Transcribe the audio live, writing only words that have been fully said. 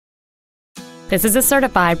This is a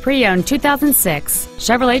certified pre-owned 2006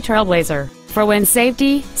 Chevrolet TrailBlazer for when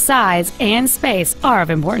safety, size, and space are of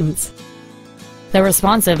importance. The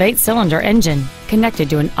responsive 8-cylinder engine, connected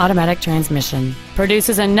to an automatic transmission,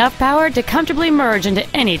 produces enough power to comfortably merge into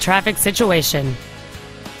any traffic situation.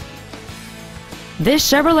 This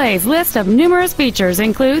Chevrolet's list of numerous features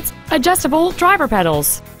includes adjustable driver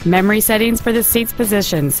pedals, memory settings for the seat's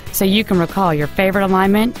positions so you can recall your favorite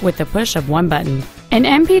alignment with the push of one button, an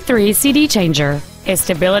MP3 CD changer, a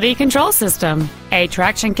stability control system, a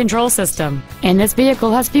traction control system, and this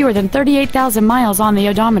vehicle has fewer than 38,000 miles on the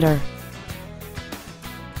odometer.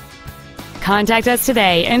 Contact us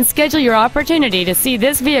today and schedule your opportunity to see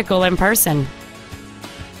this vehicle in person.